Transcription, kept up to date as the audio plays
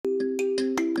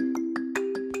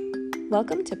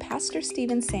Welcome to Pastor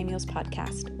Stephen Samuel's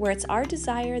podcast, where it's our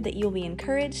desire that you'll be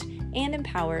encouraged and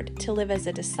empowered to live as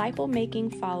a disciple-making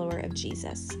follower of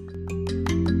Jesus.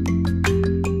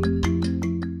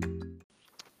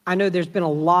 I know there's been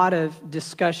a lot of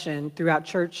discussion throughout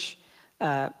church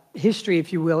history,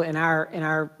 if you will, in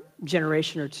our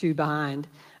generation or two behind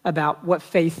about what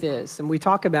faith is. And we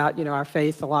talk about, our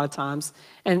faith a lot of times.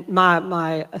 And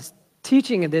my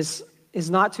teaching of this is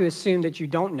not to assume that you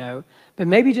don't know, but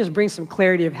maybe just bring some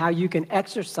clarity of how you can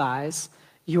exercise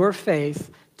your faith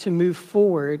to move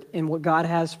forward in what God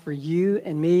has for you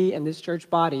and me and this church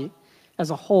body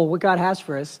as a whole. What God has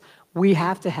for us, we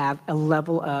have to have a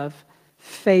level of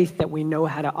faith that we know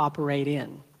how to operate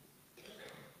in.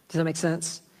 Does that make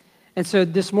sense? And so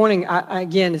this morning,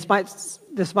 again, this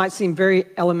might seem very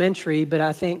elementary, but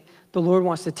I think the Lord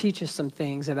wants to teach us some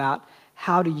things about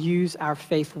how to use our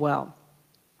faith well.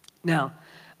 Now,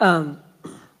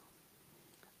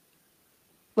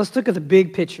 let's look at the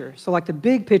big picture. So like the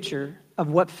big picture of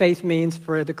what faith means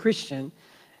for the Christian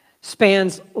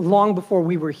spans long before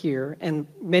we were here, and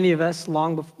many of us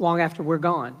long after we're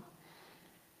gone.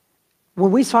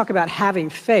 When we talk about having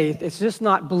faith, it's just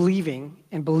not believing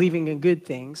and believing in good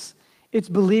things. It's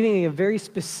believing in a very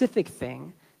specific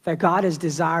thing that God has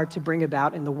desired to bring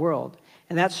about in the world.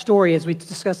 And that story, as we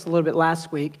discussed a little bit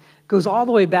last week, goes all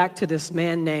the way back to this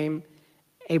man named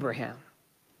Abraham.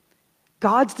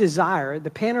 God's desire,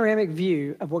 the panoramic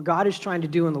view of what God is trying to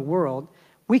do in the world,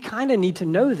 we kind of need to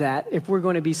know that if we're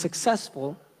going to be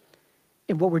successful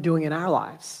in what we're doing in our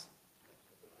lives.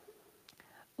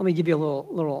 Let me give you a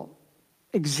little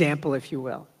example, if you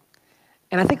will.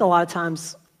 And I think a lot of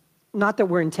times, not that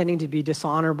we're intending to be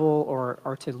dishonorable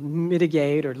or to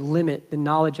mitigate or limit the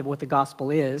knowledge of what the gospel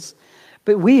is,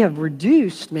 but we have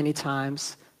reduced many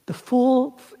times the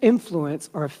full influence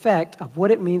or effect of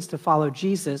what it means to follow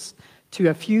Jesus to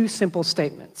a few simple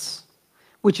statements,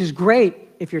 which is great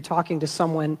if you're talking to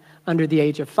someone under the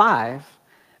age of 5,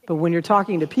 but when you're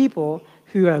talking to people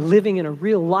who are living in a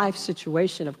real life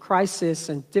situation of crisis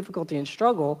and difficulty and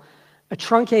struggle, a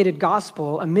truncated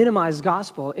gospel, a minimized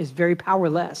gospel is very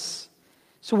powerless.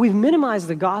 So we've minimized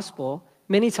the gospel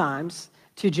many times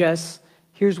to just,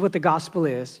 here's what the gospel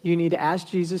is. You need to ask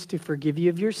Jesus to forgive you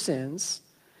of your sins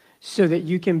so that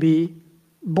you can be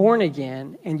born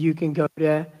again and you can go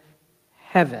to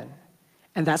heaven.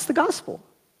 And that's the gospel.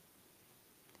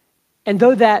 And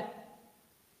though that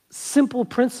simple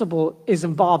principle is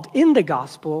involved in the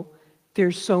gospel,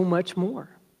 there's so much more.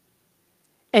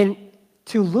 And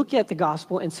to look at the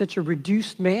gospel in such a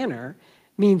reduced manner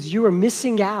means you are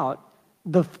missing out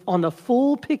on the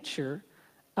full picture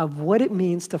of what it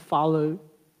means to follow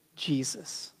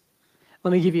Jesus.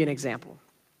 Let me give you an example.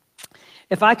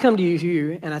 If I come to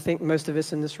you, and I think most of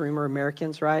us in this room are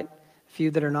Americans, right? A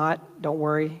few that are not, don't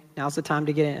worry, now's the time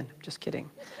to get in. Just kidding.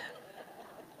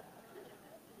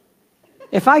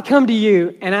 If I come to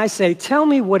you and I say, tell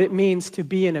me what it means to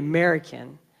be an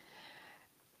American,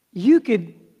 you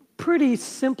could pretty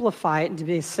simplify it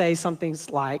and say something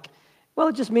like, well,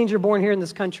 it just means you're born here in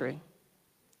this country,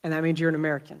 and that means you're an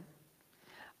American.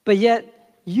 But yet,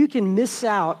 you can miss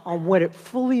out on what it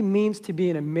fully means to be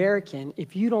an American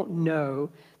if you don't know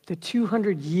the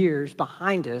 200 years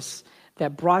behind us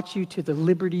that brought you to the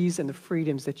liberties and the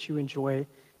freedoms that you enjoy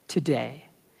today.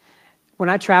 When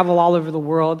I travel all over the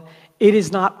world, it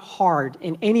is not hard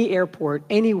in any airport,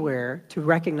 anywhere, to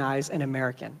recognize an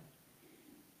American.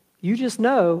 You just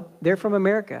know they're from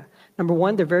America. Number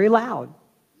one, they're very loud.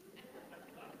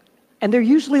 And they're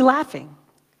usually laughing,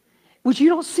 which you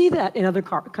don't see that in other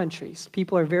countries.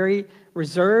 People are very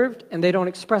reserved, and they don't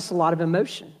express a lot of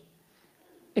emotion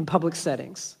in public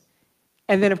settings.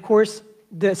 And then, of course,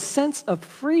 the sense of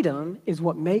freedom is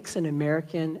what makes an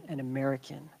American,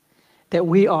 that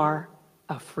we are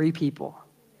a free people,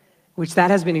 which that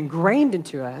has been ingrained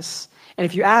into us. And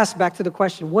if you ask back to the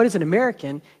question, what is an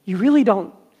American, you really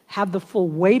don't have the full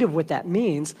weight of what that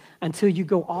means until you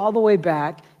go all the way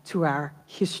back to our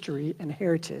history and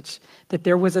heritage, that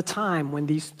there was a time when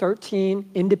these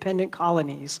 13 independent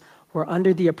colonies were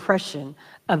under the oppression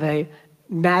of a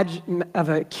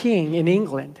king in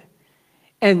England,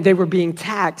 and they were being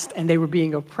taxed and they were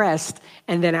being oppressed,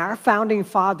 and then our founding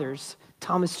fathers,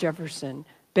 Thomas Jefferson,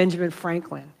 Benjamin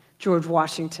Franklin, George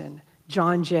Washington,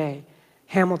 John Jay,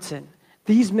 Hamilton,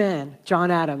 these men,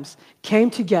 John Adams, came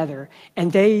together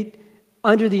and they,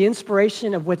 under the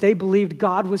inspiration of what they believed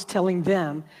God was telling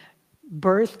them,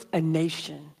 birthed a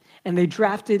nation. And they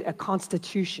drafted a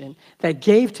constitution that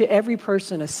gave to every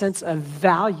person a sense of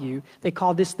value. They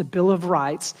called this the Bill of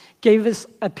Rights, gave us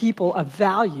a people a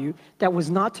value that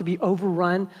was not to be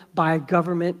overrun by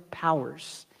government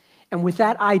powers. And with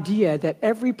that idea that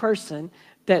every person,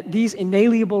 that these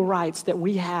inalienable rights that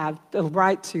we have, the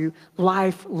right to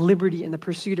life, liberty, and the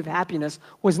pursuit of happiness,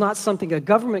 was not something a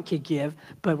government could give,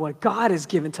 but what God has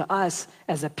given to us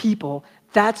as a people,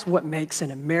 that's what makes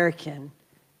an American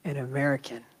an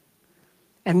American.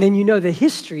 And then you know the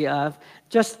history of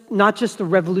not just the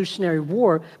Revolutionary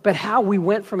War, but how we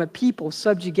went from a people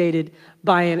subjugated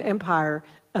by an empire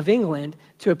of England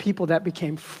to a people that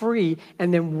became free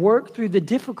and then worked through the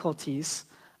difficulties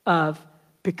of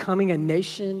becoming a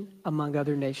nation among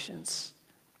other nations.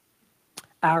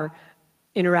 Our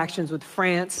interactions with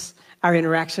France, our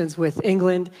interactions with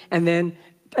England, and then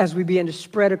as we began to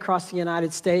spread across the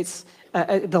United States,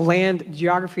 the land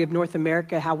geography of North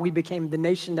America, how we became the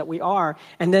nation that we are,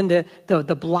 and then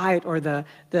the blight or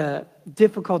the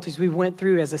difficulties we went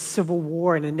through as a civil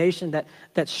war in a nation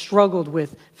that struggled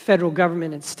with federal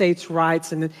government and states'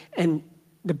 rights, and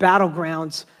the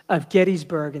battlegrounds of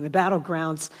Gettysburg and the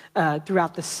battlegrounds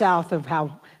throughout the South of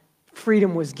how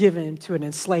freedom was given to an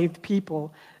enslaved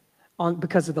people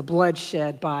because of the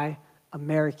bloodshed by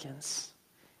Americans.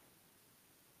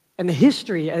 And the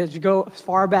history, as you go as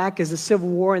far back as the Civil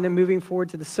War and then moving forward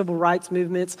to the civil rights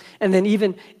movements, and then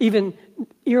even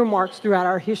earmarks throughout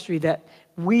our history that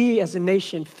we as a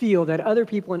nation feel that other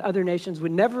people in other nations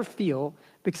would never feel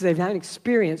because they haven't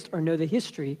experienced or know the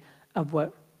history of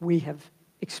what we have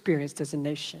experienced as a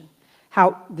nation.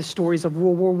 How the stories of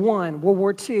World War I, World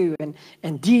War II,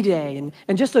 and D-Day,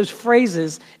 and just those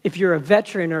phrases, if you're a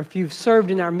veteran or if you've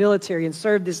served in our military and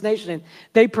served this nation,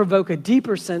 they provoke a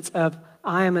deeper sense of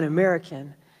I am an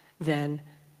American than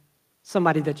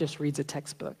somebody that just reads a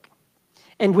textbook.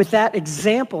 And with that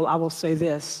example, I will say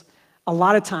this. A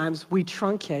lot of times we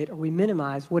truncate or we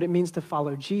minimize what it means to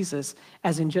follow Jesus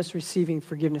as in just receiving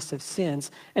forgiveness of sins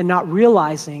and not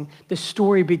realizing the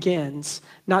story begins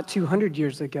not 200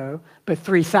 years ago, but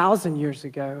 3,000 years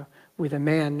ago with a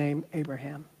man named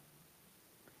Abraham.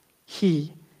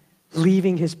 He,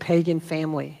 leaving his pagan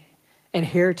family and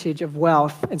heritage of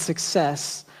wealth and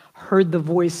success, heard the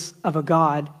voice of a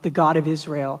God, the God of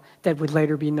Israel, that would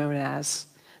later be known as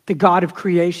the God of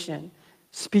creation,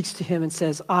 speaks to him and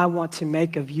says, I want to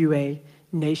make of you a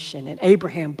nation. And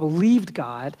Abraham believed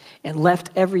God and left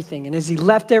everything. And as he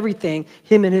left everything,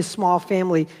 him and his small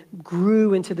family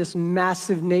grew into this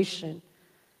massive nation.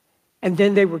 And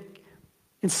then they were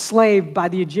enslaved by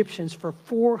the Egyptians for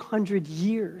 400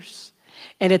 years.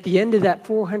 And at the end of that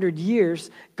 400 years,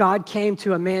 God came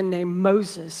to a man named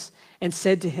Moses and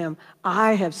said to him,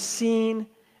 I have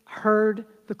heard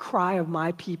the cry of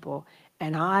my people,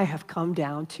 and I have come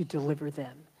down to deliver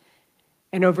them.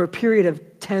 And over a period of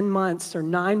 10 months or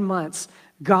 9 months,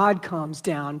 God comes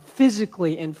down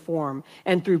physically in form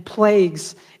and through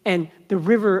plagues and the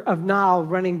river of Nile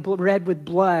running red with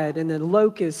blood and then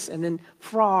locusts and then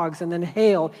frogs and then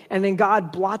hail. And then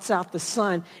God blots out the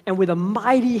sun, and with a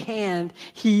mighty hand,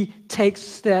 he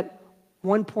takes that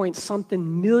 1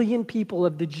 million people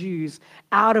of the Jews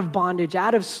out of bondage,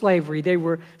 out of slavery. They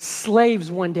were slaves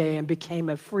one day and became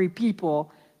a free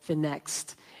people the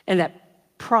next. And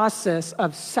that process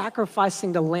of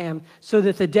sacrificing the lamb so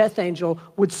that the death angel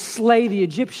would slay the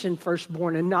Egyptian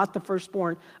firstborn and not the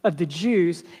firstborn of the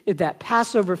Jews, that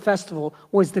Passover festival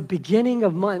was the beginning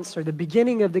of months or the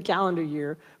beginning of the calendar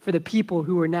year for the people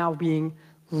who were now being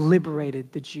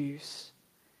liberated, the Jews.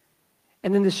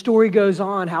 And then the story goes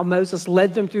on how Moses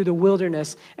led them through the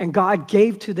wilderness and God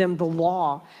gave to them the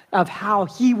law of how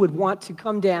he would want to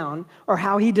come down or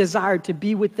how he desired to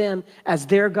be with them as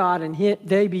their God and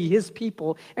they be his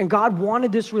people. And God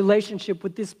wanted this relationship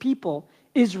with this people,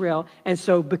 Israel. And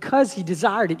so because he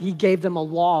desired it, he gave them a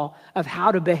law of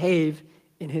how to behave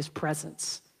in his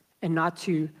presence and not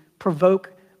to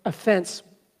provoke offense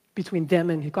between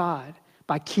them and God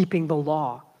by keeping the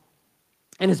law.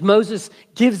 And as Moses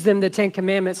gives them the 10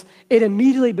 Commandments, it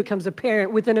immediately becomes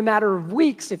apparent within a matter of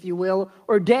weeks, if you will,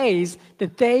 or days,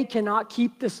 that they cannot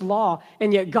keep this law.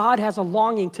 And yet God has a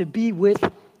longing to be with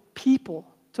people,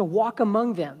 to walk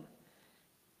among them,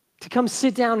 to come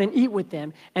sit down and eat with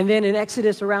them. And then in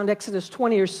around Exodus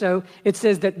 20 or so, it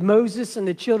says that Moses and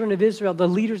the children of Israel, the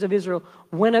leaders of Israel,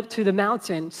 went up to the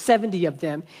mountain, 70 of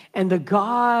them, and the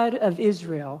God of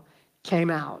Israel came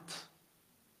out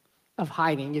of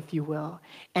hiding, if you will.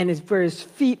 And where his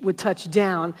feet would touch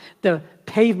down, the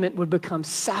pavement would become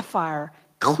sapphire,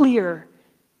 clear.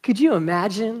 Could you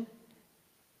imagine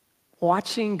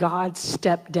watching God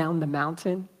step down the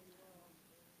mountain?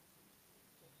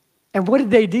 And what did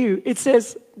they do? It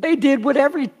says they did what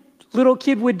every little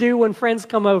kid would do when friends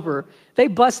come over. They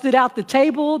busted out the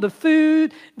table, the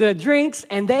food, the drinks,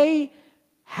 and they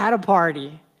had a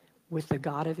party with the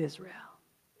God of Israel.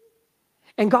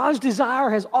 And God's desire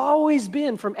has always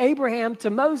been, from Abraham to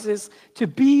Moses, to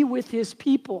be with his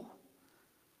people.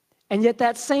 And yet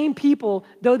that same people,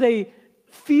 though they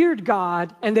feared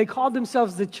God and they called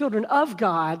themselves the children of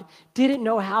God, didn't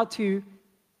know how to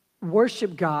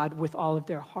worship God with all of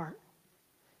their heart.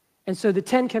 And so the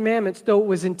Ten Commandments, though it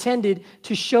was intended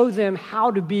to show them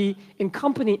how to be in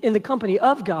the company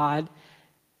of God,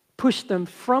 pushed them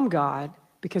from God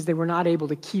because they were not able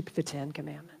to keep the Ten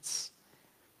Commandments.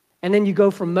 And then you go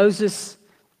from Moses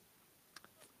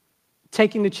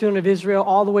taking the children of Israel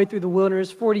all the way through the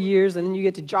wilderness, 40 years, and then you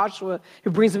get to Joshua,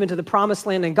 who brings them into the promised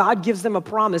land, and God gives them a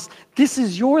promise. This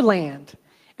is your land,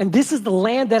 and this is the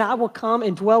land that I will come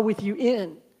and dwell with you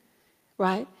in,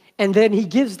 right? And then he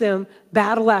gives them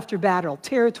battle after battle,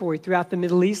 territory throughout the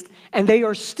Middle East, and they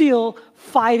are still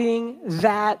fighting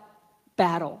that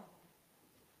battle.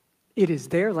 It is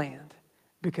their land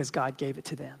because God gave it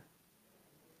to them.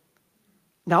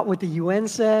 Not what the UN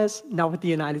says, not what the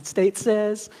United States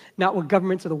says, not what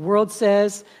governments of the world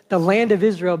says. The land of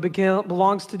Israel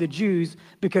belongs to the Jews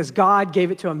because God gave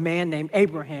it to a man named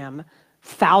Abraham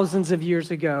thousands of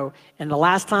years ago. And the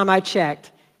last time I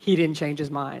checked, he didn't change his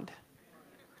mind.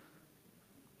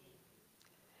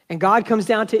 And God comes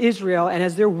down to Israel, and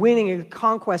as they're winning and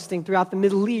conquesting throughout the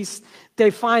Middle East, they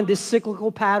find this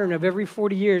cyclical pattern of every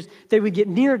 40 years. They would get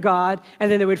near God, and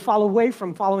then they would fall away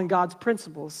from following God's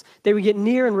principles. They would get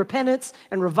near in repentance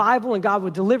and revival, and God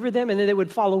would deliver them, and then they would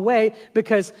fall away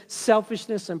because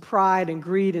selfishness and pride and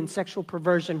greed and sexual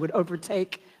perversion would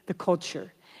overtake the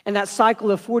culture. And that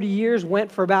cycle of 40 years went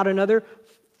for about another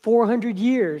 400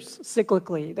 years,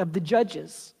 cyclically, of the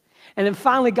judges. And then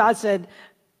finally God said,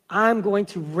 I'm going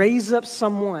to raise up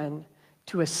someone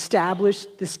to establish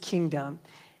this kingdom.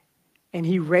 And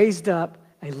he raised up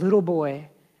a little boy,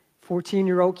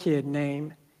 14-year-old kid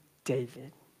named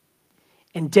David.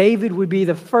 And David would be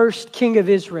the first king of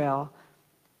Israel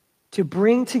to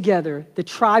bring together the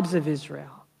tribes of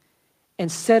Israel and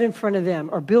set in front of them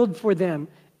or build for them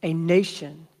a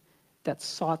nation that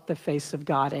sought the face of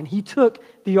God. And he took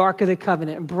the Ark of the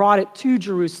Covenant and brought it to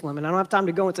Jerusalem. And I don't have time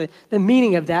to go into the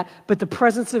meaning of that, but the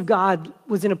presence of God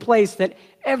was in a place that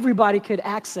everybody could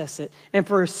access it. And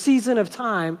for a season of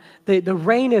time, the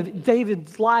reign of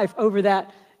David's life over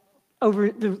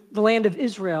the land of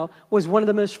Israel was one of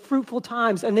the most fruitful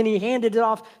times. And then he handed it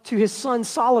off to his son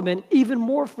Solomon, even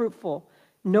more fruitful.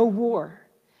 No war.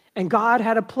 And God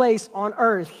had a place on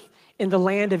earth in the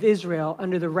land of Israel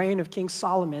under the reign of King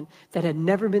Solomon that had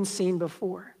never been seen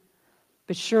before.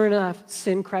 But sure enough,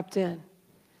 sin crept in.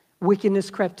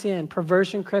 Wickedness crept in.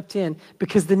 Perversion crept in.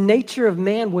 Because the nature of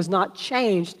man was not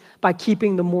changed by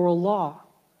keeping the moral law.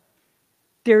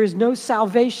 There is no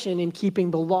salvation in keeping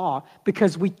the law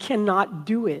because we cannot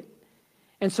do it.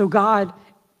 And so God,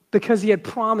 because he had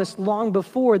promised long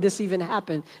before this even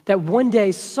happened, that one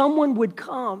day someone would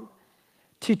come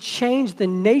to change the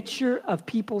nature of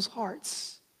people's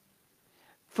hearts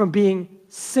from being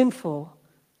sinful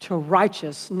to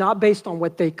righteous, not based on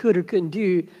what they could or couldn't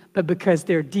do, but because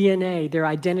their DNA, their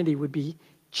identity would be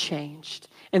changed.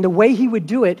 And the way he would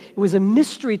do it, it was a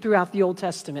mystery throughout the Old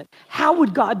Testament. How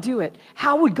would God do it?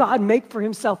 How would God make for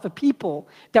himself a people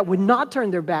that would not turn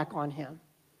their back on him?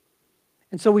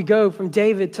 And so we go from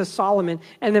David to Solomon,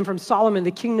 and then from Solomon,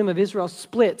 the kingdom of Israel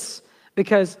splits.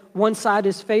 Because one side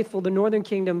is faithful, the northern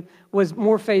kingdom was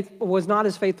not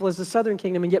as faithful as the southern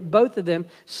kingdom, and yet both of them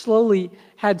slowly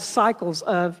had cycles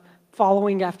of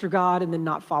following after God and then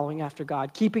not following after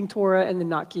God, keeping Torah and then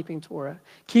not keeping Torah,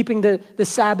 keeping the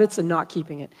Sabbaths and not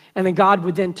keeping it. And then God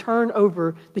would then turn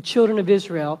over the children of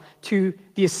Israel to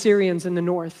the Assyrians in the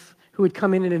north who would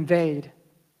come in and invade,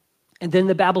 and then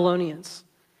the Babylonians,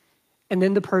 and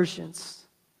then the Persians,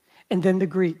 and then the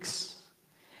Greeks,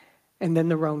 and then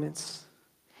the Romans.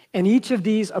 And each of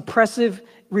these oppressive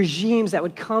regimes that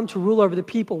would come to rule over the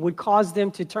people would cause them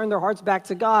to turn their hearts back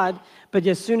to God, but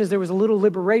as soon as there was a little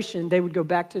liberation, they would go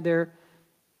back to their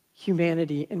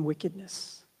humanity and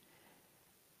wickedness.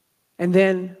 And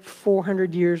then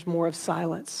 400 years more of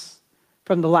silence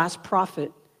from the last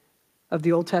prophet of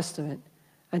the Old Testament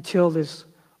until this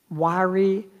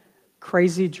wiry,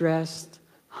 crazy-dressed,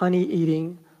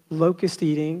 honey-eating,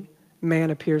 locust-eating man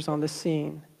appears on the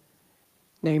scene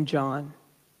named John,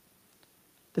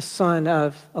 the son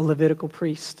of a Levitical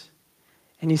priest.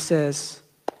 And he says,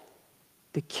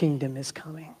 the kingdom is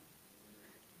coming.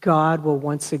 God will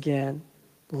once again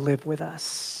live with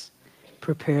us,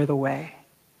 prepare the way.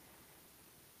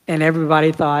 And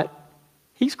everybody thought,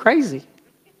 he's crazy.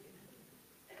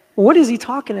 What is he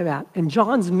talking about? And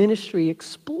John's ministry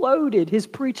exploded. His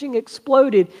preaching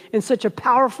exploded in such a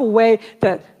powerful way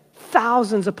that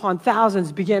thousands upon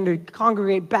thousands began to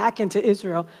congregate back into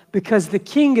Israel because the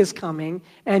king is coming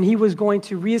and he was going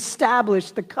to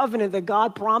reestablish the covenant that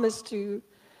God promised to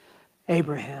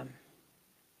Abraham.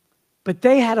 But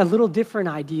they had a little different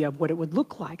idea of what it would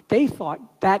look like. They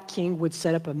thought that king would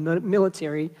set up a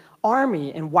military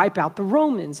army and wipe out the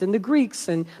Romans and the Greeks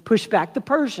and push back the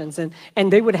Persians, and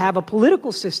they would have a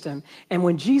political system. And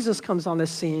when Jesus comes on the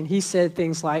scene, he said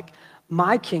things like,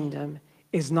 "My kingdom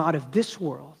is not of this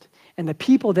world." And the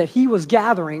people that he was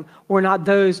gathering were not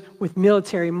those with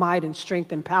military might and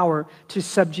strength and power to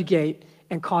subjugate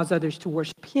and cause others to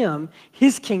worship him.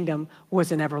 His kingdom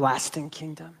was an everlasting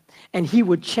kingdom. And he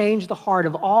would change the heart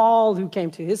of all who came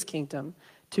to his kingdom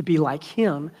to be like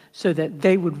him so that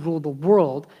they would rule the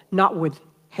world, not with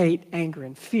hate, anger,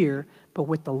 and fear, but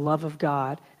with the love of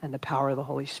God and the power of the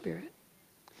Holy Spirit.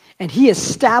 And he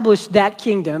established that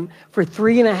kingdom for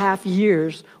 3.5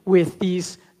 years with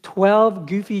these 12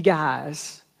 goofy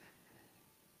guys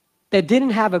that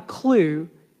didn't have a clue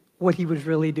what he was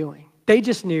really doing. They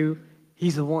just knew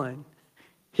he's the one.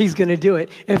 He's going to do it.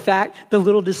 In fact, the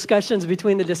little discussions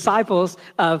between the disciples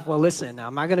of, well, listen,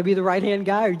 am I going to be the right-hand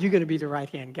guy or are you going to be the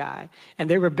right-hand guy? And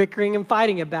they were bickering and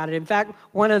fighting about it. In fact,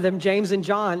 one of them, James and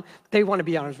John, they want to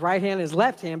be on his right hand and his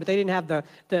left hand, but they didn't have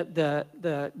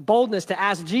the boldness to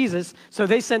ask Jesus, so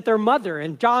they sent their mother.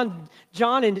 And John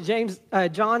and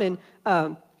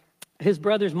his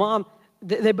brother's mom,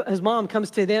 his mom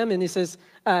comes to them and he says,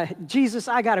 Jesus,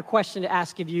 I got a question to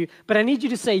ask of you, but I need you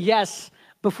to say yes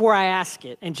before I ask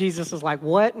it. And Jesus is like,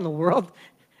 what in the world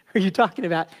are you talking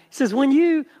about? He says, when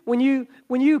you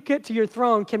get to your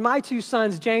throne, can my 2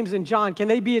 sons, James and John, can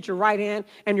they be at your right hand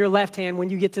and your left hand when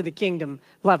you get to the kingdom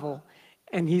level?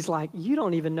 And he's like, you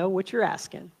don't even know what you're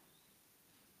asking.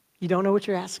 You don't know what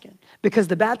you're asking. Because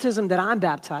the baptism that I'm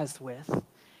baptized with,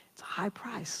 it's a high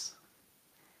price.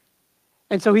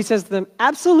 And so he says to them,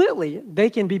 absolutely, they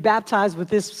can be baptized with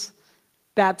this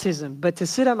baptism, but to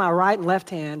sit at my right and left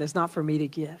hand is not for me to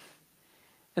give.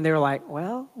 And they were like,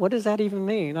 well, what does that even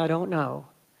mean? I don't know.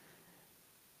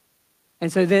 And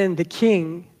so then the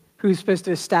king, who's supposed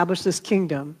to establish this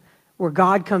kingdom, where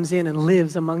God comes in and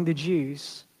lives among the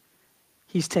Jews,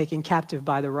 he's taken captive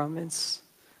by the Romans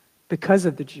because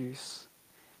of the Jews.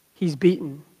 He's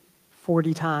beaten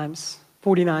 49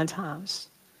 times.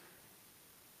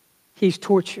 He's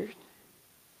tortured.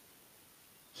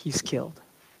 He's killed.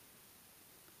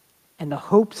 And the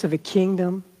hopes of a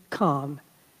kingdom come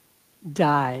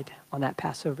died on that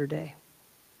Passover day.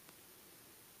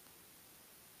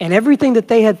 And everything that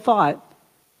they had thought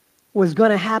was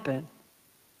going to happen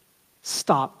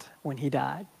stopped when he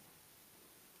died.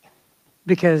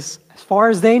 Because as far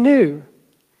as they knew,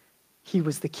 he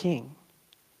was the king.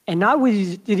 And not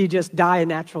only did he just die a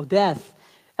natural death,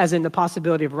 as in the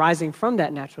possibility of rising from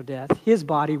that natural death, his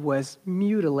body was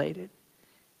mutilated,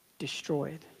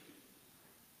 destroyed.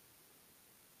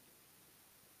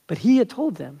 But he had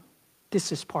told them,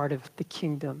 this is part of the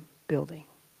kingdom building.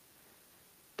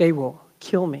 They will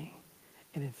kill me,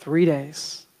 and in 3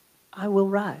 days, I will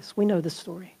rise. We know the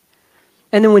story.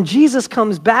 And then when Jesus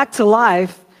comes back to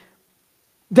life,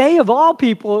 they of all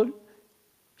people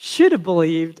should have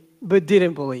believed, but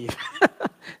didn't believe.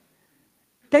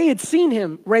 They had seen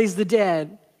him raise the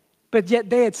dead, but yet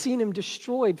they had seen him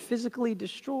destroyed, physically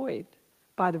destroyed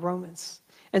by the Romans.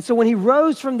 And so when he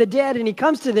rose from the dead and he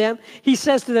comes to them, he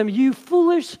says to them, you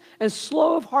foolish and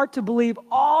slow of heart to believe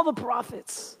all the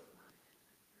prophets.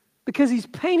 Because he's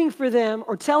painting for them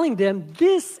or telling them,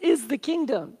 this is the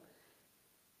kingdom.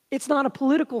 It's not a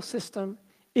political system.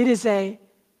 It is a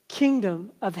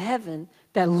kingdom of heaven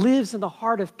that lives in the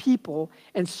heart of people.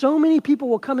 And so many people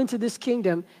will come into this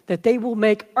kingdom that they will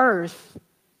make earth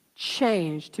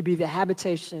change to be the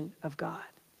habitation of God.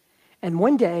 And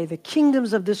one day, the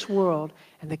kingdoms of this world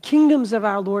and the kingdoms of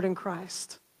our Lord in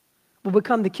Christ will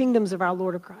become the kingdoms of our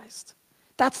Lord of Christ.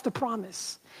 That's the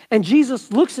promise. And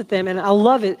Jesus looks at them, and I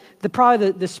love it.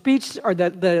 Probably the speech or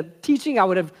the teaching I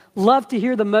would have loved to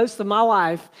hear the most of my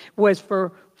life was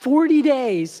for 40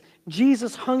 days,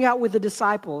 Jesus hung out with the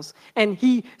disciples, and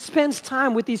he spends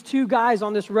time with these 2 guys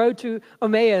on this road to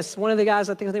Emmaus. One of the guys,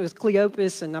 I think his name was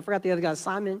Cleopas, and I forgot the other guy,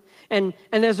 Simon. And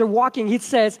as they're walking, he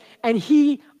says, and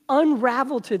he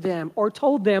unraveled to them or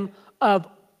told them of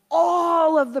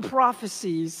all of the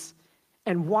prophecies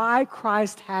and why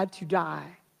Christ had to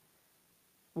die.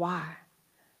 Why?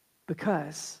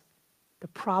 Because the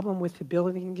problem with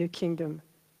building a kingdom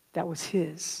that was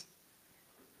his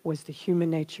was the human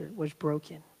nature was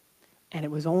broken. And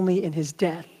it was only in his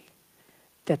death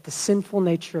that the sinful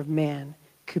nature of man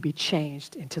could be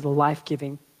changed into the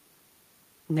life-giving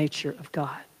nature of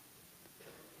God.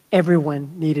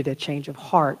 Everyone needed a change of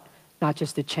heart not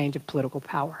just a change of political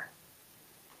power.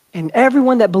 And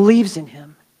everyone that believes in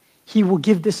him, he will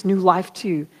give this new life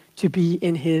to be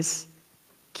in his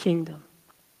kingdom.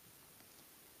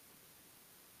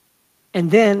 And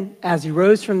then, as he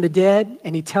rose from the dead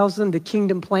and he tells them the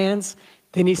kingdom plans,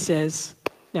 then he says,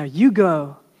 now you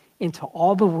go into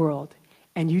all the world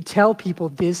and you tell people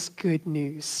this good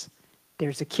news.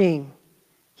 There's a king.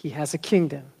 He has a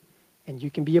kingdom. And you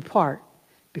can be a part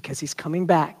because he's coming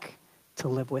back to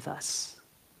live with us.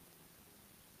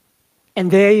 And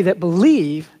they that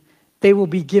believe, they will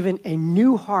be given a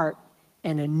new heart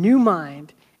and a new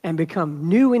mind and become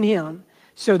new in him,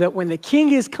 so that when the king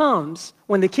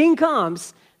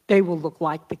comes, they will look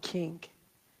like the king.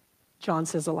 John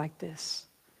says it like this.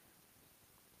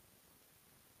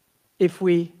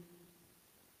 The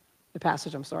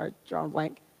passage, I'm sorry, drawing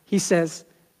blank. He says,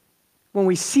 when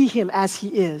we see him as he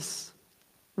is,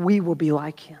 we will be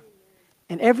like him.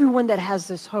 And everyone that has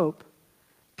this hope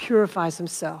purifies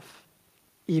himself,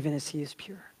 even as he is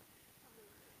pure.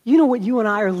 You know what you and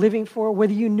I are living for,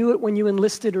 whether you knew it when you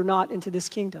enlisted or not into this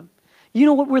kingdom. You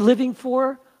know what we're living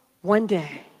for? One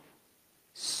day,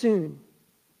 soon,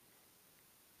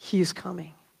 he is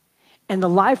coming. And the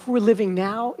life we're living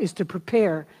now is to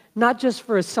prepare, not just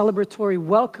for a celebratory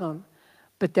welcome,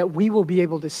 but that we will be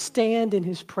able to stand in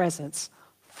his presence,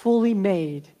 fully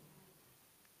made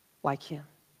like him.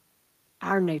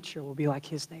 Our nature will be like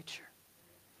his nature.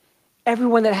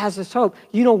 Everyone that has this hope,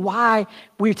 you know why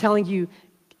we're telling you,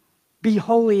 be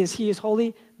holy as he is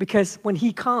holy? Because when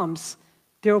he comes,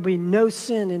 there will be no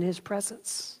sin in his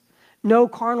presence. No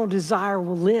carnal desire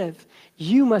will live.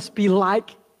 You must be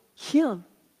like him.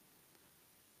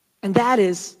 And that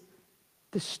is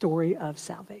the story of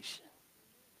salvation,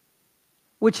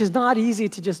 which is not easy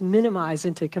to just minimize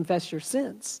and to confess your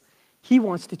sins. He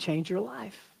wants to change your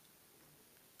life.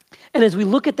 And as we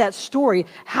look at that story,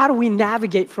 how do we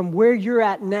navigate from where you're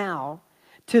at now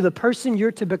to the person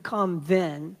you're to become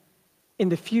then in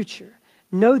the future?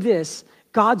 Know this,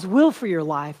 God's will for your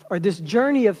life, or this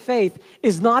journey of faith,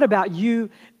 is not about you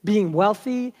being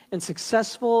wealthy and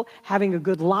successful, having a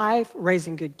good life,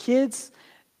 raising good kids.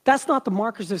 That's not the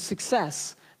markers of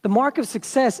success. The mark of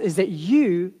success is that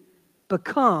you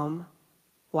become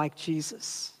like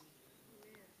Jesus.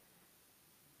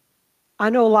 I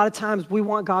know a lot of times we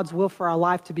want God's will for our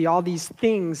life to be all these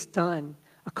things done,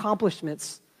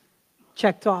 accomplishments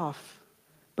checked off.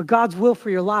 But God's will for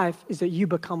your life is that you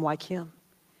become like him.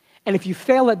 And if you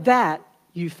fail at that,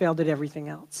 you failed at everything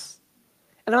else.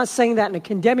 And I'm not saying that in a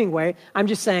condemning way. I'm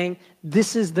just saying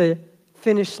this is the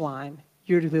finish line.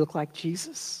 You're to look like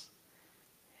Jesus.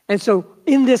 And so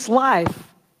in this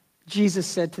life, Jesus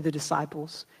said to the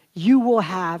disciples, you will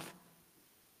have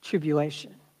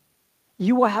tribulation.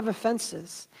 You will have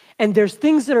offenses. And there's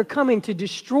things that are coming to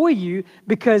destroy you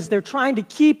because they're trying to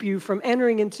keep you from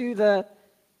entering into the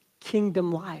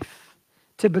kingdom life,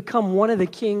 to become one of the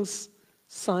king's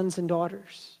sons and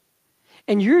daughters.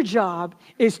 And your job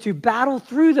is to battle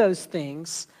through those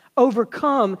things,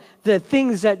 overcome the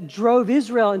things that drove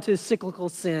Israel into cyclical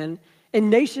sin and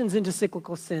nations into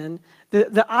cyclical sin,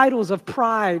 the idols of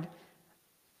pride,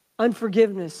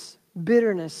 unforgiveness,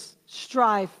 bitterness,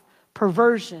 strife,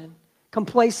 perversion,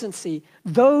 complacency.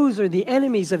 Those are the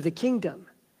enemies of the kingdom.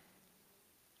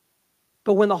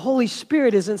 But when the Holy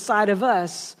Spirit is inside of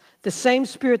us, the same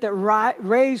Spirit that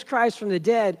raised Christ from the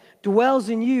dead dwells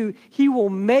in you. He will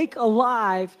make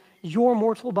alive your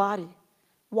mortal body.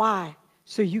 Why?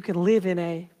 So you can live in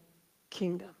a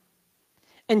kingdom.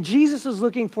 And Jesus is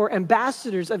looking for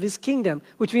ambassadors of his kingdom,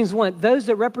 which means what? Those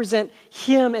that represent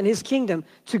him and his kingdom,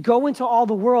 to go into all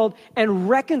the world and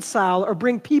reconcile or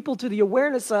bring people to the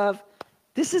awareness of,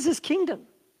 this is his kingdom.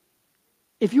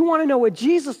 If you want to know what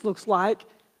Jesus looks like,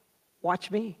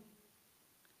 watch me,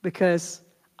 because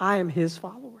I am his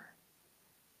follower.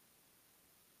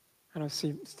 I know,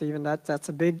 Stephen, that's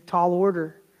a big, tall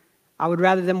order. I would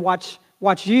rather them watch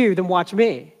you than watch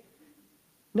me.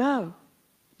 No,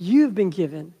 you've been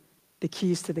given the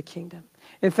keys to the kingdom.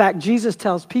 In fact, Jesus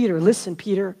tells Peter, listen,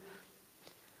 Peter,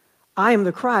 I am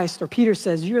the Christ. Or Peter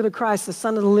says, you're the Christ, the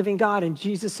Son of the living God. And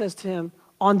Jesus says to him,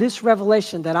 on this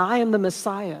revelation that I am the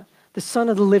Messiah, the Son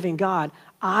of the living God,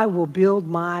 I will build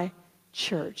my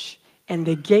church, and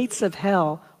the gates of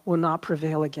hell will not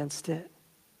prevail against it.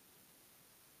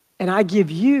 And I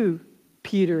give you,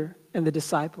 Peter and the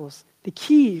disciples, the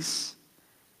keys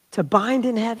to bind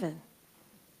in heaven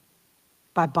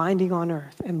by binding on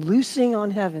earth, and loosing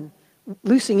in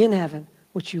heaven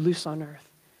what you loose on earth.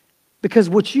 Because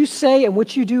what you say and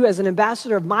what you do as an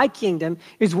ambassador of my kingdom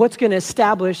is what's going to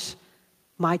establish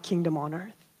my kingdom on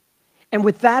earth. And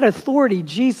with that authority,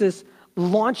 Jesus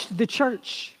launched the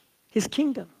church. his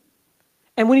kingdom.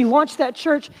 And when he launched that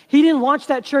church, he didn't launch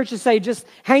that church to say, just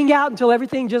hang out until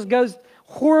everything just goes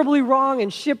horribly wrong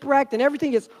and shipwrecked and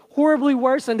everything gets horribly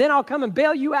worse, and then I'll come and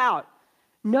bail you out.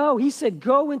 No, he said,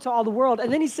 go into all the world.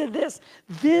 And then he said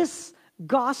this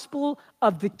gospel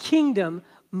of the kingdom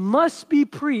must be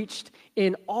preached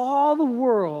in all the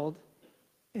world,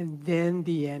 and then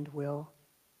the end will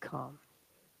come.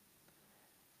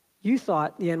 You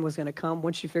thought the end was going to come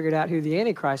once you figured out who the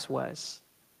Antichrist was.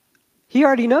 He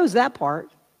already knows that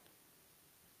part.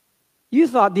 You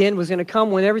thought the end was going to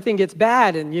come when everything gets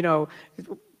bad and,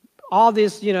 all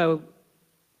this,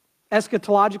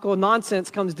 eschatological nonsense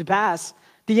comes to pass.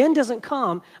 The end doesn't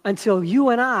come until you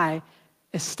and I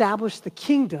establish the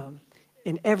kingdom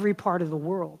in every part of the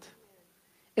world.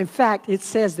 In fact, it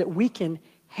says that we can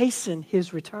hasten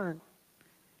his return.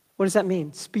 What does that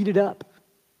mean? Speed it up.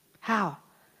 How?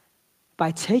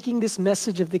 By taking this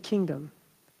message of the kingdom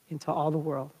into all the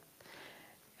world.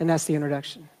 And that's the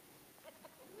introduction.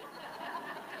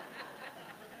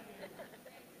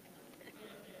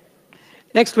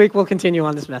 Next week, we'll continue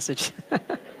on this message.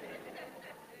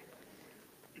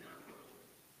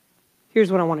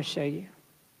 Here's what I want to show you.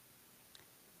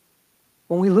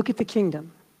 When we look at the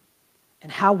kingdom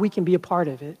and how we can be a part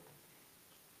of it,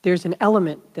 there's an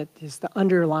element that is the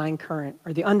underlying current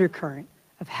or the undercurrent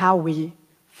of how we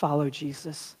follow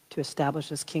Jesus to establish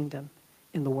his kingdom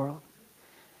in the world.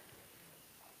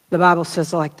 The Bible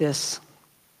says it like this.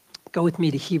 Go with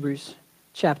me to Hebrews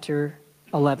chapter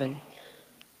 11.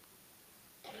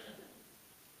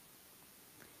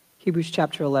 Hebrews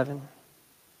chapter 11.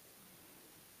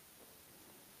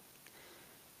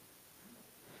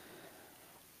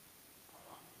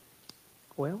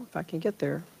 Well, if I can get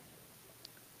there.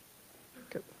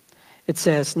 Good. It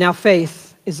says, now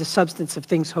faith is the substance of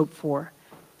things hoped for.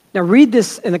 Now read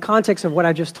this in the context of what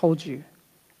I just told you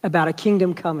about a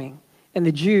kingdom coming and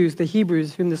the Jews, the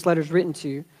Hebrews, whom this letter is written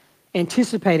to,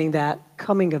 anticipating that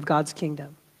coming of God's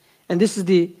kingdom. And this is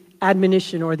the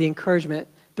admonition or the encouragement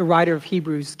the writer of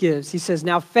Hebrews gives. He says,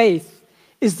 now faith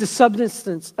is the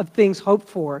substance of things hoped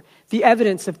for, the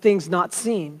evidence of things not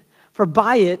seen. For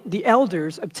by it, the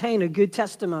elders obtain a good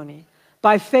testimony.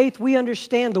 By faith, we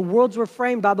understand the worlds were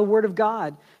framed by the word of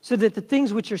God, so that the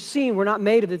things which are seen were not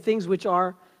made of the things which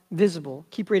are visible.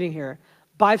 Keep reading here.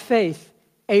 By faith,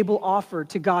 Abel offered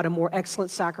to God a more excellent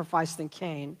sacrifice than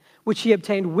Cain, which he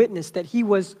obtained witness that he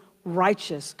was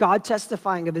righteous, God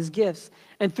testifying of his gifts,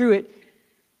 and through it,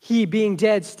 he, being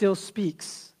dead, still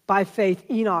speaks. By faith,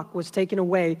 Enoch was taken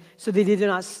away so that he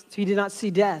did not see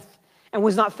death, and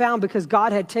was not found because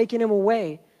God had taken him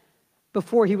away.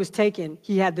 Before he was taken,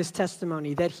 he had this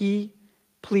testimony that he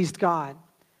pleased God.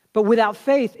 But without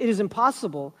faith, it is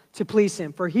impossible to please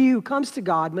him. For he who comes to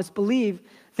God must believe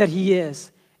that he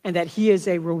is, and that he is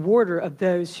a rewarder of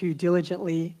those who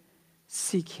diligently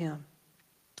seek him.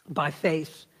 By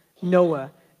faith,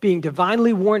 Noah, being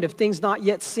divinely warned of things not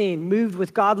yet seen, moved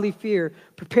with godly fear,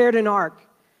 prepared an ark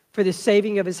for the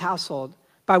saving of his household,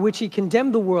 by which he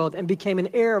condemned the world and became an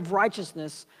heir of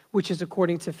righteousness, which is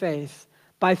according to faith.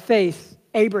 By faith,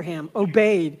 Abraham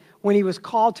obeyed when he was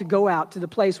called to go out to the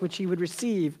place which he would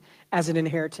receive as an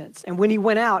inheritance. And when he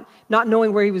went out, not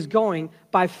knowing where he was going,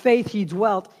 by faith he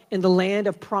dwelt in the land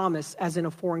of promise as in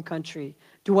a foreign country,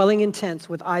 dwelling in tents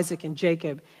with Isaac and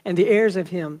Jacob and the heirs of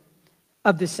him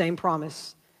of the same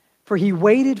promise. For he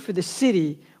waited for the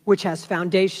city which has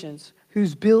foundations,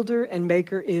 whose builder and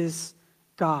maker is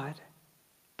God.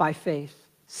 By faith,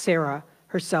 Sarah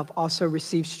herself also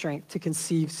received strength to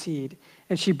conceive seed,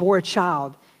 and she bore a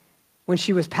child when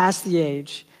she was past the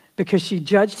age, because she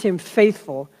judged him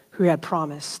faithful who had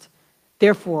promised.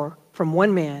 Therefore, from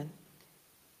one man,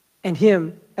 and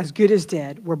him as good as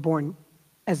dead, were born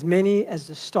as many as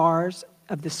the stars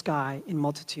of the sky in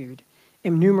multitude,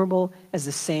 innumerable as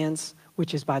the sands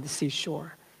which is by the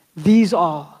seashore. These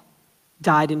all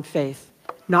died in faith,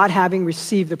 not having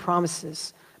received the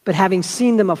promises, but having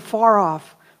seen them afar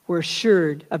off, were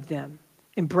assured of them,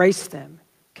 embraced them,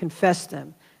 confessed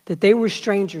them, that they were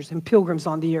strangers and pilgrims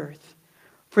on the earth.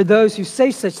 For those who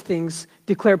say such things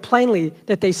declare plainly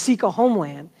that they seek a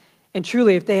homeland. And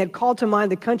truly, if they had called to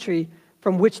mind the country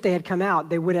from which they had come out,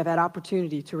 they would have had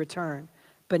opportunity to return.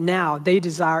 But now they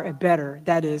desire a better,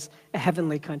 that is, a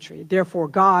heavenly country. Therefore,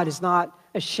 God is not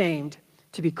ashamed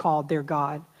to be called their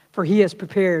God, for he has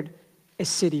prepared a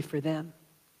city for them.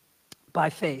 By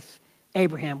faith,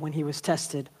 Abraham, when he was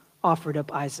tested, offered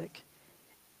up Isaac.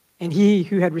 And he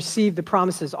who had received the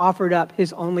promises offered up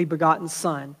his only begotten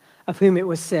son, of whom it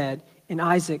was said, in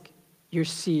Isaac your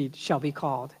seed shall be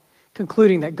called,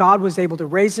 concluding that God was able to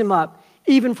raise him up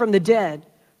even from the dead,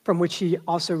 from which he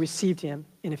also received him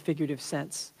in a figurative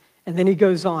sense. And then he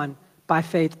goes on, by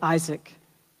faith, Isaac,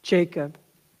 Jacob,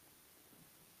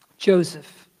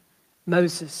 Joseph,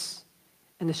 Moses,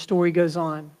 and the story goes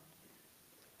on.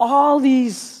 All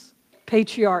these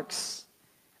patriarchs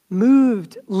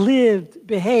moved, lived,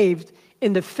 behaved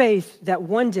in the faith that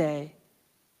one day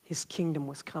his kingdom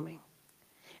was coming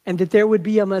and that there would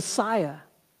be a Messiah,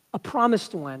 a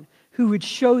promised one, who would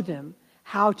show them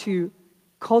how to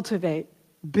cultivate,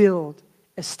 build,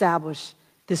 establish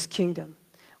this kingdom.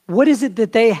 What is it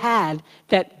that they had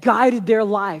that guided their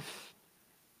life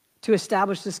to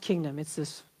establish this kingdom? It's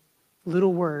this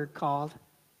little word called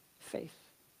faith.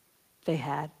 They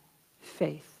had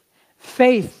faith.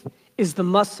 Faith is the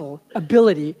muscle,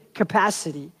 ability,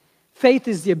 capacity. Faith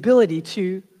is the ability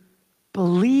to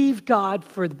believe God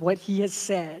for what he has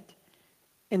said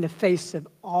in the face of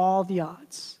all the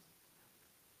odds.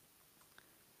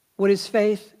 What is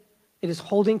faith? It is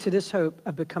holding to this hope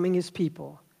of becoming his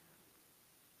people.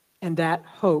 And that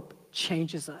hope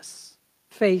changes us.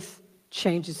 Faith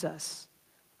changes us.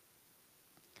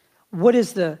 What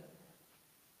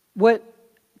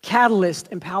catalyst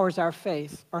empowers our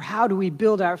faith? Or how do we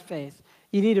build our faith?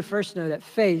 You need to first know that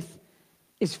faith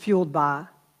is fueled by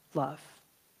love.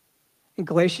 In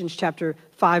Galatians chapter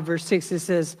 5, verse 6, it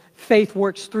says, faith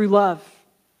works through love.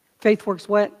 Faith works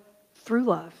what? Through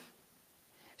love.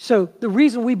 So the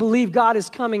reason we believe God is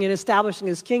coming and establishing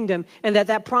his kingdom and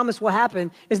that promise will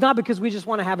happen is not because we just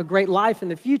want to have a great life in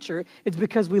the future. It's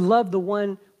because we love the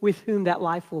one with whom that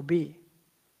life will be.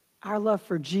 Our love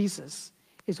for Jesus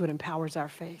is what empowers our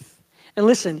faith. And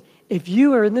listen, if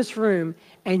you are in this room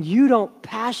and you don't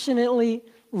passionately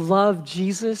love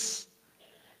Jesus,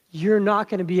 you're not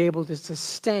going to be able to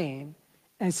sustain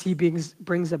as he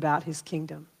brings about his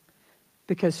kingdom.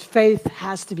 Because faith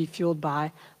has to be fueled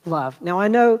by love. Now, I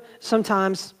know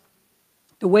sometimes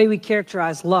the way we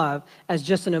characterize love as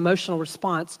just an emotional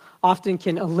response often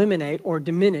can eliminate or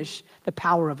diminish the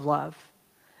power of love.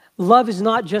 Love is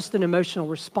not just an emotional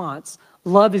response.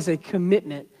 Love is a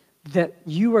commitment that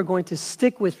you are going to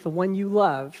stick with the one you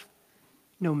love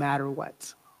no matter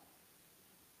what.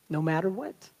 No matter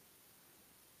what.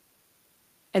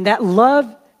 And that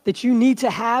love that you need to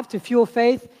have to fuel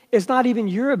faith is not even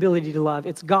your ability to love.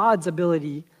 It's God's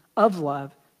ability of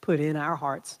love put in our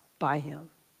hearts by him.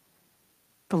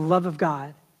 The love of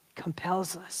God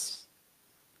compels us,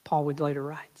 Paul would later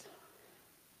write.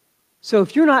 So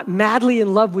if you're not madly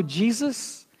in love with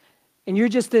Jesus, and you're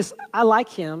just this, I like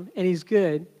him and he's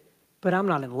good, but I'm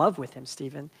not in love with him,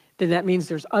 Stephen, then that means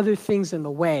there's other things in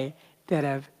the way that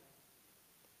have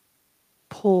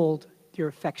pulled your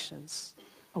affections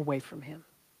away from him.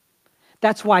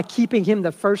 That's why keeping him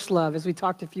the first love, as we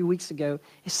talked a few weeks ago,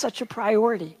 is such a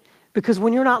priority. Because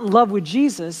when you're not in love with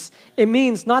Jesus, it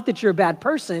means not that you're a bad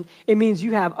person, it means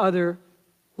you have other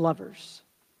lovers,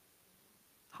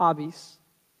 hobbies,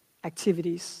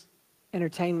 activities,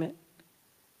 entertainment,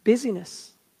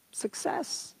 busyness,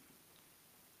 success,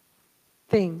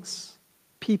 things,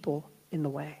 people in the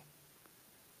way.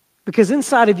 Because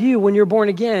inside of you, when you're born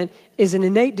again, is an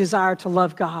innate desire to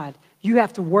love God. You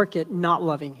have to work at not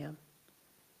loving him.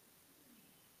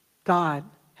 God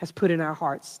has put in our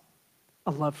hearts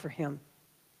a love for him.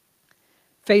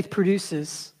 Faith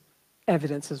produces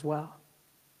evidence as well.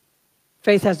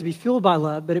 Faith has to be fueled by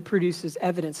love, but it produces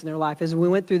evidence in their life. As we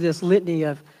went through this litany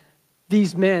of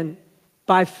these men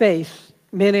by faith,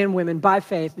 men and women by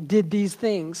faith, did these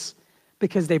things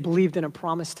because they believed in a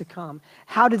promise to come.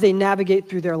 How did they navigate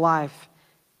through their life?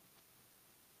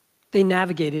 They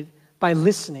navigated by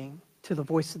listening to the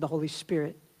voice of the Holy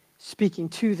Spirit, speaking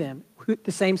to them,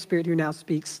 the same Spirit who now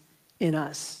speaks in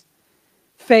us.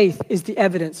 Faith is the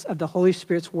evidence of the Holy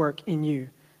Spirit's work in you.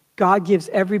 God gives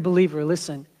every believer,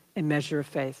 listen, a measure of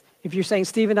faith. If you're saying,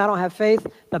 Stephen, I don't have faith,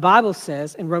 the Bible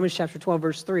says in Romans chapter 12,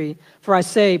 verse 3, for I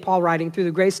say, Paul writing, through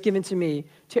the grace given to me,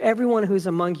 to everyone who is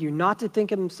among you, not to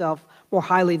think of himself more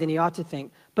highly than he ought to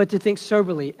think, but to think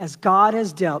soberly, as God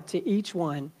has dealt to each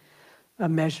one a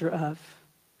measure of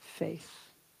faith.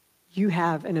 You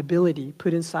have an ability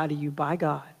put inside of you by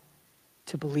God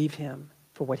to believe him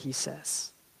for what he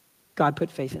says. God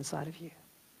put faith inside of you.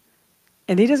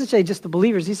 And he doesn't say just the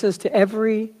believers. He says to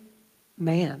every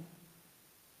man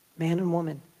and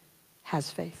woman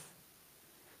has faith.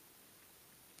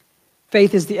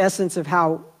 Faith is the essence of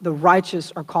how the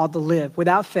righteous are called to live.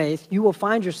 Without faith, you will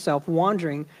find yourself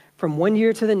wandering from one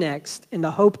year to the next in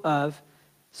the hope of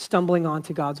stumbling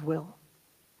onto God's will.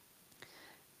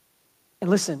 And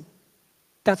listen,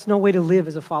 that's no way to live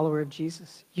as a follower of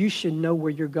Jesus. You should know where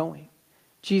you're going.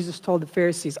 Jesus told the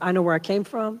Pharisees, I know where I came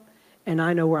from, and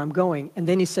I know where I'm going. And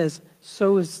then he says,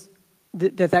 so is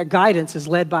that guidance is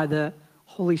led by the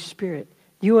Holy Spirit.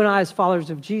 You and I, as followers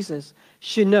of Jesus,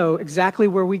 should know exactly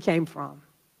where we came from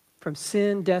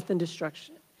sin, death, and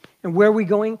destruction. And where are we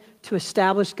going? To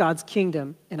establish God's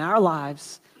kingdom in our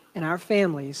lives, in our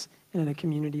families, and in the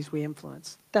communities we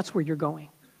influence. That's where you're going.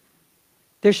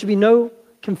 There should be no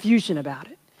confusion about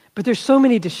it. But there's so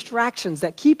many distractions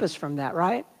that keep us from that,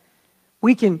 right?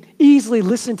 We can easily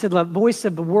listen to the voice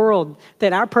of the world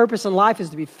that our purpose in life is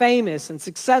to be famous and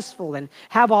successful and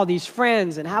have all these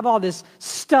friends and have all this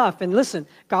stuff. And listen,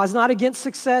 God's not against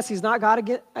success. He's not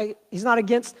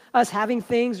against us having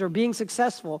things or being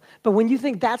successful. But when you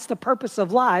think that's the purpose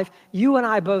of life, you and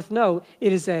I both know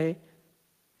it is a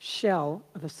shell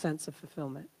of a sense of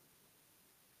fulfillment.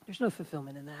 There's no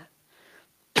fulfillment in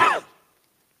that.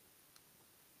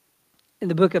 In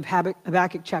the book of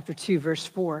Habakkuk chapter 2, verse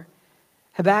 4,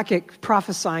 Habakkuk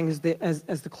prophesying as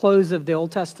the close of the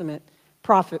Old Testament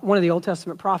prophet, one of the Old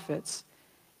Testament prophets,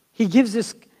 he gives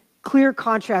this clear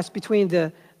contrast between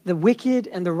the wicked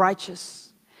and the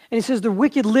righteous. And he says the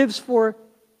wicked lives for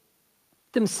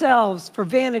themselves, for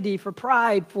vanity, for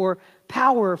pride, for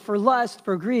power, for lust,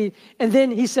 for greed. And then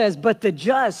he says, but the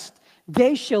just,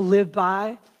 they shall live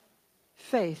by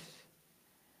faith.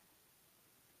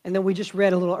 And then we just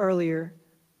read a little earlier,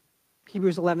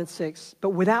 Hebrews 11:6. But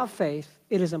without faith,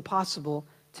 it is impossible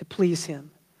to please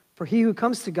him. For he who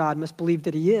comes to God must believe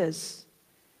that he is,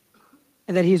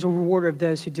 and that he is a rewarder of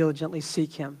those who diligently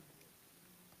seek him.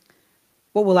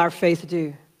 What will our faith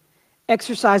do?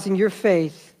 Exercising your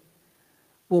faith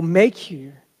will make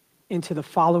you into the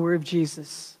follower of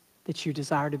Jesus that you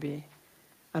desire to be.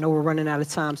 I know we're running out of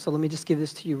time, so let me just give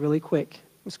this to you really quick.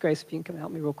 Ms. Grace, if you can come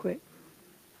help me real quick.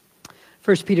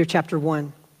 1 Peter chapter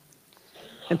 1.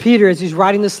 And Peter, as he's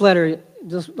writing this letter,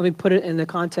 just let me put it in the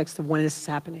context of when this is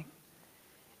happening.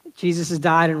 Jesus has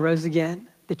died and rose again.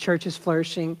 The church is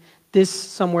flourishing. This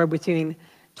somewhere between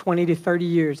 20 to 30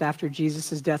 years after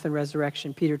Jesus' death and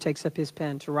resurrection, Peter takes up his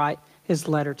pen to write his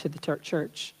letter to the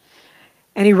church.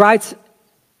 And he writes,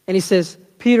 and he says,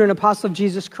 Peter, an apostle of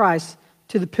Jesus Christ,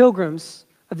 to the pilgrims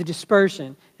of the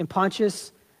dispersion in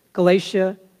Pontus,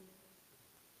 Galatia,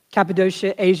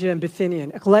 Cappadocia, Asia, and Bithynia,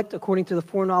 elect according to the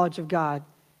foreknowledge of God.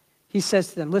 He says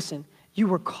to them, listen, you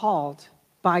were called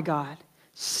by God,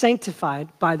 sanctified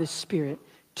by the Spirit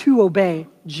to obey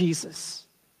Jesus.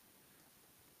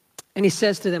 And he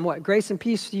says to them, what? Grace and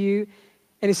peace to you.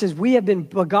 And he says, we have been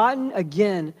begotten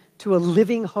again to a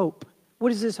living hope.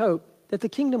 What is this hope? That the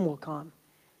kingdom will come.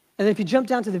 And then if you jump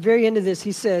down to the very end of this,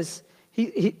 he says,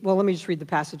 well, let me just read the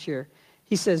passage here.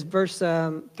 He says, verse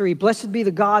 3, blessed be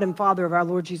the God and Father of our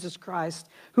Lord Jesus Christ,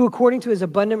 who according to his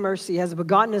abundant mercy has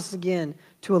begotten us again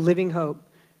to a living hope,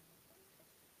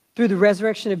 through the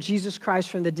resurrection of Jesus Christ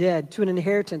from the dead, to an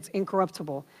inheritance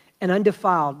incorruptible and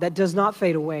undefiled that does not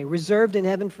fade away, reserved in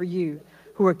heaven for you,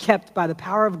 who are kept by the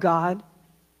power of God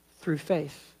through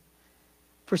faith,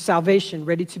 for salvation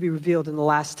ready to be revealed in the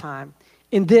last time.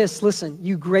 In this, listen,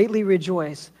 you greatly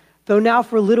rejoice, though now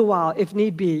for a little while, if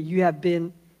need be, you have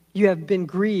been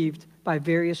grieved by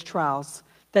various trials,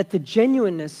 that the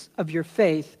genuineness of your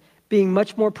faith, being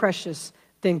much more precious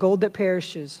than gold that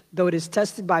perishes, though it is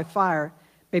tested by fire,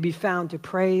 may be found to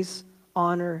praise,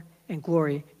 honor, and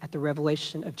glory at the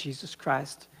revelation of Jesus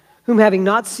Christ, whom having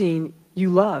not seen, you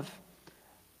love.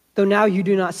 Though now you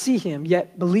do not see him,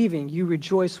 yet believing, you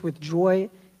rejoice with joy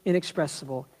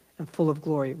inexpressible and full of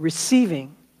glory,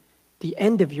 receiving the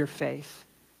end of your faith,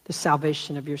 the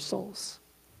salvation of your souls.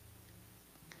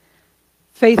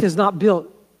 Faith is not built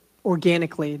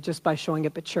organically just by showing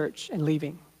up at church and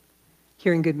leaving,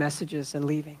 hearing good messages and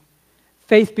leaving.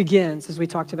 Faith begins, as we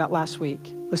talked about last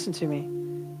week, listen to me,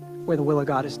 where the will of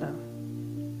God is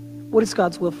known. What is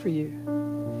God's will for you?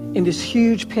 In this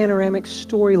huge panoramic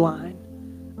storyline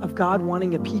of God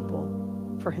wanting a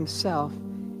people for himself,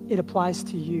 it applies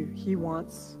to you. He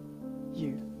wants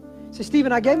you. Say,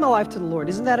 Stephen, I gave my life to the Lord.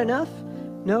 Isn't that enough?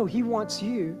 No, he wants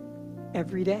you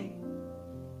every day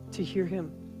to hear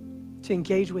him, to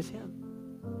engage with him.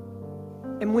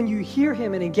 And when you hear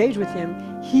him and engage with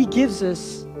him, he gives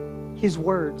us his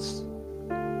words.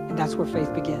 And that's where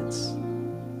faith begins.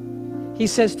 He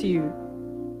says to you,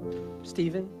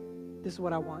 Stephen, this is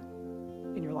what I want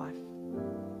in your life.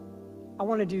 I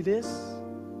want to do this.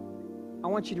 I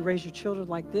want you to raise your children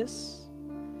like this.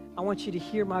 I want you to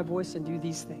hear my voice and do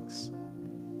these things.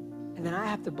 And then I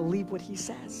have to believe what he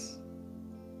says.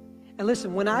 And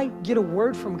listen, when I get a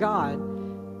word from God,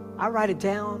 I write it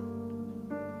down,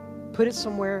 put it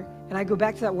somewhere, and I go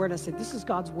back to that word and I say, this is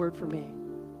God's word for me.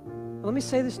 Let me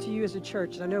say this to you as a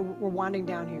church, and I know we're winding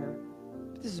down here,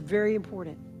 but this is very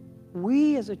important.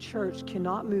 We as a church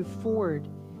cannot move forward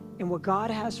in what God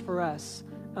has for us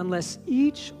unless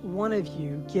each one of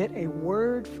you get a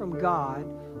word from God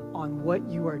on what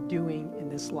you are doing in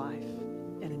this life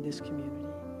and in this community.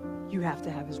 You have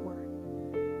to have his word.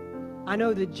 I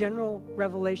know the general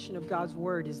revelation of God's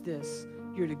word is this: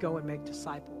 you're to go and make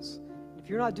disciples. If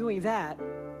you're not doing that,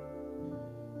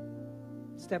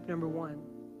 step number one,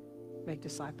 make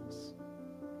disciples.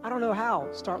 I don't know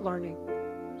how. Start learning.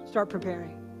 Start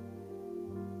preparing.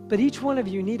 But each one of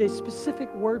you need a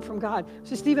specific word from God.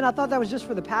 So, Stephen, I thought that was just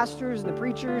for the pastors and the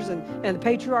preachers and the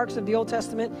patriarchs of the Old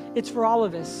Testament. It's for all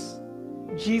of us.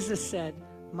 Jesus said,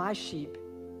 my sheep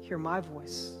hear my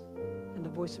voice, and the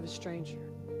voice of a stranger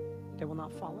they will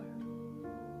not follow.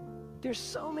 There's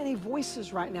so many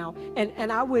voices right now.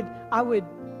 And I would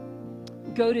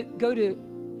go to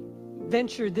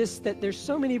venture this, that there's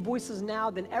so many voices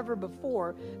now than ever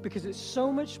before, because it's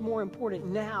so much more important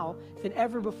now than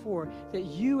ever before that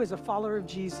you as a follower of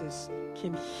Jesus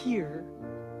can hear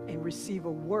and receive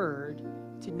a word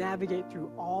to navigate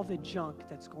through all the junk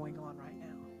that's going on right now.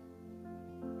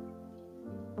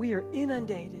 We are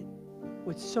inundated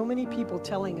with so many people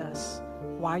telling us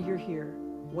why you're here,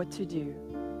 what to do,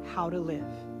 how to live.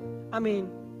 I mean,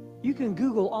 you can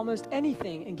Google almost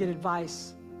anything and get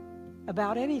advice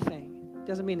about anything.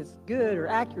 Doesn't mean it's good or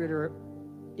accurate or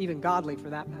even godly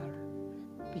for that matter.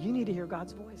 But you need to hear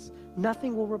God's voice.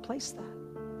 Nothing will replace that.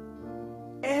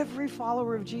 Every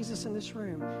follower of Jesus in this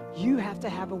room, you have to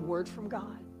have a word from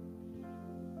God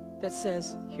that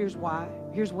says, here's why,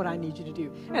 here's what I need you to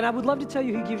do. And I would love to tell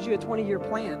you he gives you a 20-year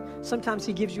plan. Sometimes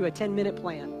he gives you a 10-minute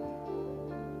plan.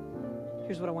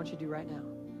 Here's what I want you to do right now.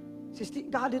 See,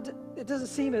 God, it doesn't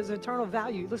seem as eternal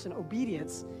value. Listen,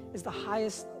 obedience is the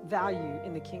highest value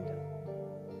in the kingdom.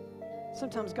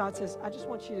 Sometimes God says, I just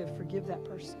want you to forgive that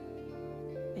person.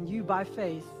 And you, by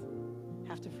faith,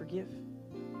 have to forgive.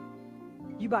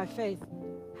 You, by faith,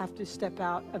 have to step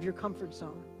out of your comfort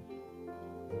zone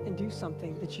and do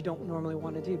something that you don't normally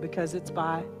want to do, because it's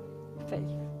by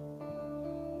faith.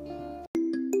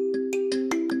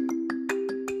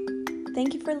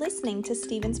 Thank you for listening to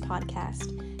Stephen's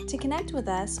podcast. To connect with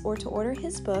us or to order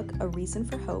his book, A Reason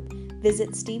for Hope,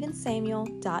 visit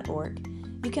stephensamuel.org.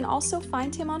 You can also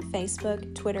find him on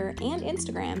Facebook, Twitter, and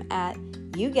Instagram at,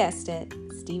 you guessed it,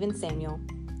 Stephen Samuel.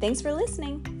 Thanks for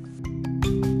listening.